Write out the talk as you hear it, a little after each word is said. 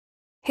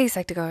Hey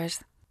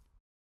Psych2Goers.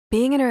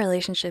 Being in a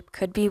relationship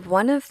could be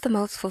one of the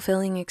most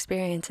fulfilling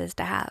experiences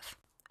to have,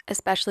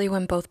 especially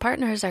when both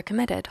partners are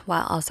committed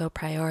while also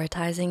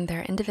prioritizing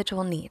their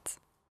individual needs.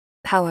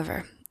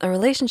 However, a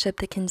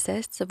relationship that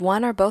consists of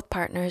one or both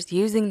partners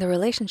using the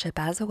relationship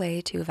as a way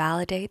to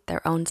validate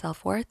their own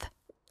self-worth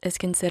is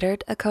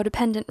considered a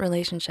codependent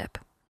relationship,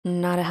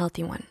 not a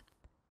healthy one.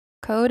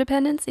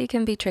 Codependency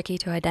can be tricky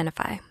to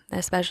identify,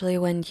 especially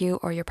when you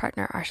or your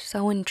partner are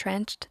so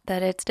entrenched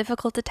that it's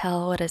difficult to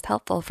tell what is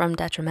helpful from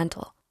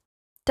detrimental.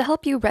 To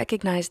help you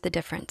recognize the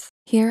difference,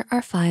 here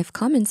are 5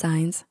 common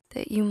signs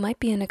that you might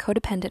be in a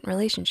codependent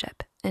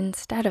relationship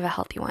instead of a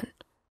healthy one.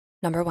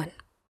 Number 1,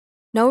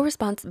 no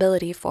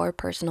responsibility for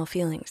personal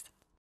feelings.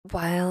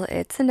 While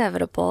it's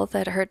inevitable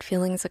that hurt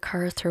feelings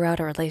occur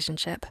throughout a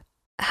relationship,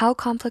 how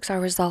conflicts are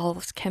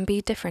resolved can be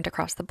different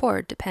across the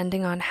board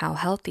depending on how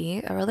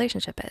healthy a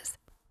relationship is.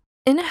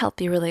 In a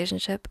healthy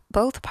relationship,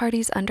 both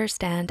parties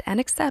understand and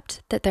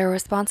accept that they're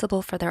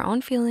responsible for their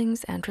own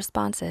feelings and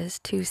responses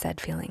to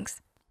said feelings.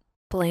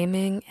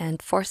 Blaming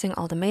and forcing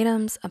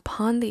ultimatums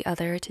upon the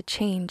other to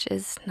change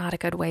is not a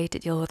good way to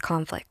deal with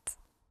conflicts.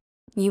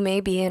 You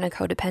may be in a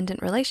codependent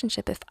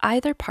relationship if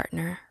either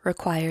partner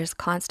requires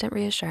constant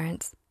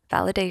reassurance,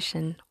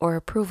 validation, or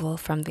approval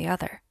from the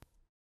other.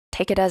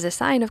 Take it as a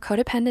sign of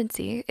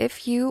codependency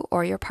if you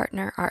or your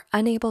partner are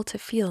unable to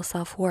feel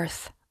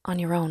self-worth on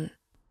your own.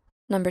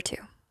 Number 2,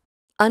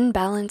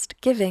 unbalanced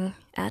giving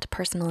at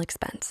personal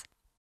expense.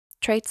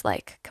 Traits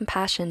like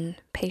compassion,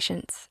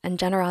 patience, and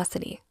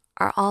generosity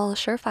are all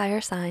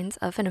surefire signs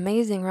of an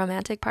amazing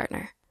romantic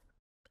partner.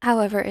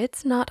 However,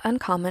 it's not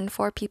uncommon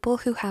for people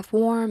who have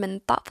warm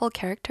and thoughtful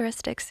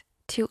characteristics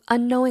to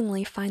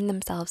unknowingly find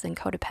themselves in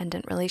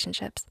codependent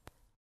relationships.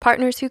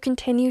 Partners who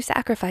continue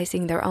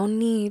sacrificing their own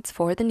needs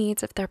for the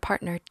needs of their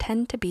partner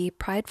tend to be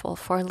prideful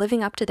for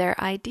living up to their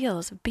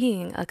ideals of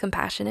being a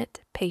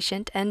compassionate,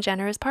 patient, and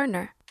generous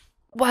partner,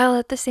 while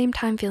at the same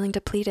time feeling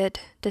depleted,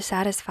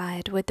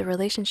 dissatisfied with the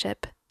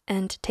relationship,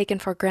 and taken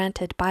for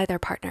granted by their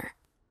partner.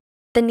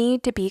 The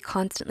need to be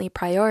constantly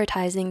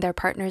prioritizing their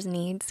partner's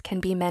needs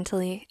can be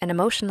mentally and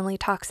emotionally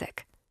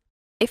toxic.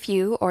 If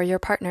you or your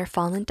partner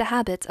fall into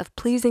habits of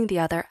pleasing the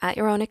other at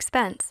your own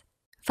expense,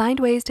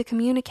 find ways to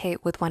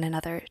communicate with one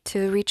another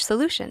to reach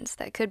solutions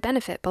that could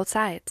benefit both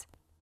sides.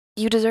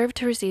 You deserve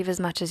to receive as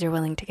much as you're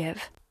willing to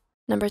give.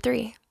 Number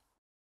 3,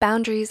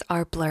 boundaries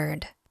are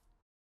blurred.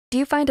 Do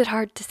you find it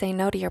hard to say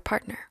no to your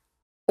partner?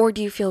 Or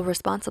do you feel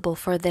responsible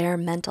for their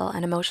mental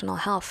and emotional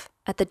health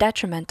at the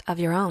detriment of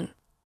your own?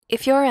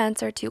 If your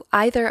answer to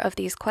either of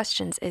these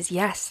questions is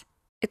yes,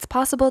 it's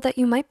possible that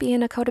you might be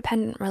in a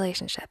codependent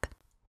relationship.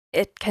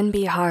 It can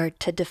be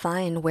hard to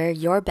define where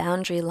your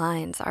boundary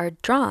lines are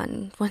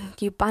drawn when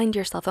you bind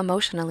yourself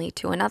emotionally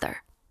to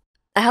another.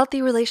 A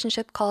healthy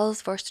relationship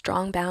calls for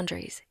strong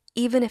boundaries,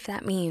 even if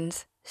that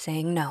means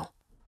saying no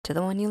to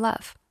the one you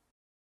love.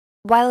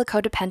 While a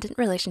codependent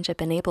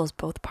relationship enables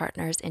both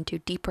partners into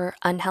deeper,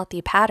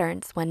 unhealthy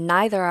patterns when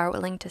neither are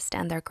willing to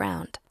stand their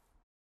ground.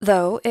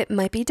 Though it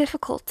might be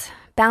difficult,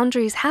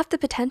 boundaries have the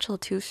potential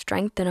to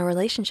strengthen a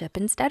relationship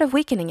instead of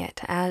weakening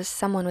it, as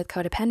someone with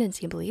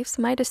codependency beliefs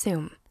might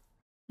assume.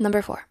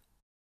 Number 4,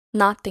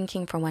 not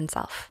thinking for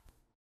oneself.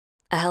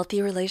 A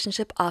healthy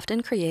relationship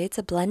often creates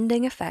a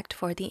blending effect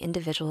for the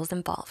individuals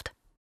involved.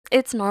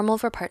 It's normal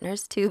for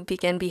partners to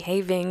begin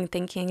behaving,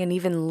 thinking, and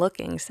even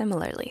looking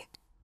similarly.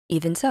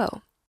 Even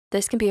so,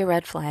 this can be a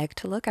red flag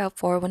to look out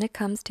for when it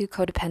comes to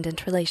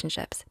codependent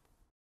relationships.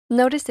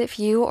 Notice if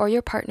you or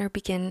your partner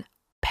begin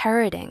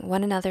parroting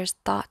one another's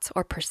thoughts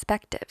or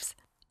perspectives.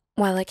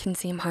 While it can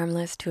seem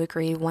harmless to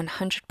agree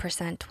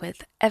 100%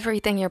 with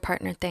everything your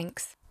partner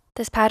thinks,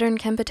 this pattern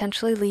can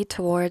potentially lead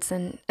towards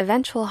an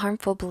eventual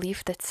harmful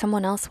belief that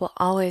someone else will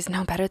always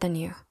know better than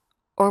you,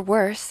 or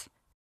worse,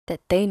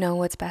 that they know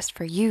what's best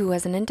for you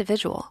as an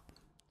individual.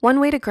 One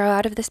way to grow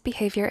out of this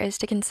behavior is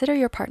to consider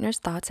your partner's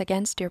thoughts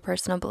against your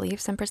personal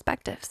beliefs and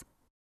perspectives.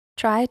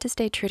 Try to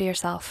stay true to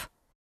yourself.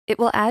 It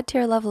will add to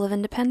your level of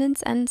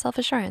independence and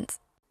self-assurance.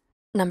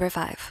 Number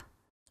 5,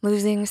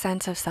 losing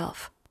sense of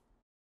self.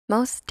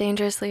 Most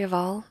dangerously of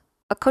all,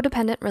 a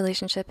codependent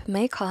relationship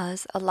may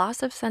cause a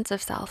loss of sense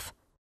of self.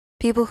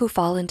 People who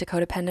fall into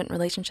codependent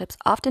relationships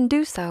often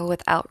do so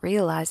without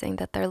realizing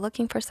that they're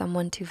looking for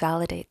someone to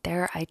validate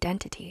their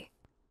identity.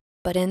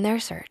 But in their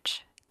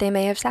search, they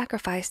may have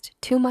sacrificed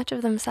too much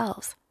of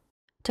themselves.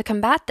 To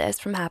combat this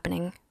from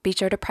happening, be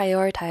sure to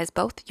prioritize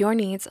both your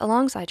needs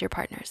alongside your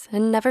partner's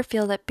and never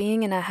feel that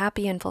being in a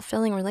happy and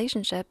fulfilling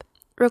relationship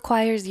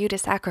requires you to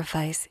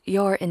sacrifice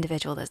your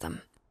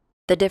individualism.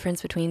 The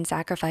difference between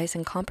sacrifice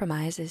and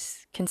compromise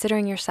is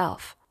considering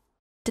yourself.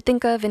 To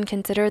think of and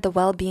consider the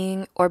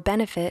well-being or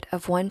benefit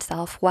of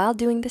oneself while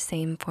doing the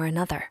same for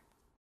another.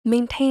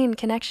 Maintain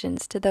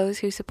connections to those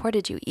who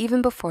supported you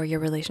even before your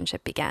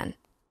relationship began.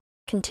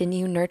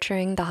 Continue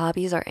nurturing the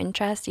hobbies or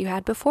interests you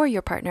had before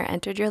your partner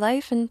entered your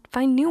life and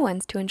find new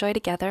ones to enjoy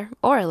together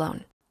or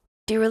alone.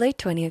 Do you relate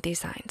to any of these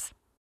signs?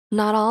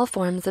 Not all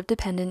forms of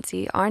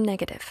dependency are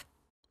negative.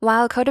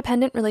 While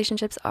codependent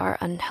relationships are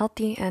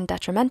unhealthy and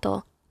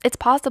detrimental, It's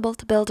possible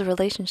to build a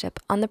relationship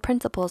on the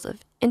principles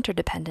of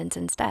interdependence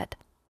instead.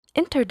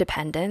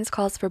 Interdependence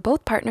calls for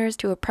both partners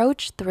to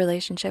approach the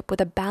relationship with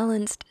a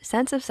balanced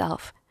sense of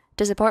self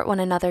to support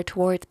one another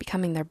towards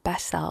becoming their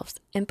best selves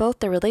in both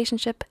their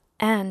relationship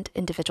and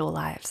individual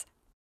lives.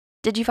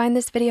 Did you find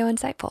this video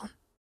insightful?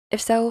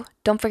 If so,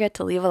 don't forget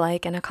to leave a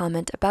like and a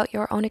comment about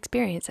your own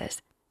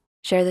experiences.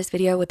 Share this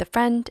video with a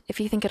friend if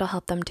you think it'll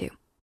help them too.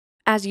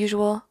 As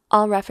usual,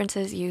 all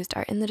references used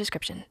are in the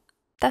description.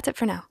 That's it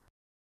for now.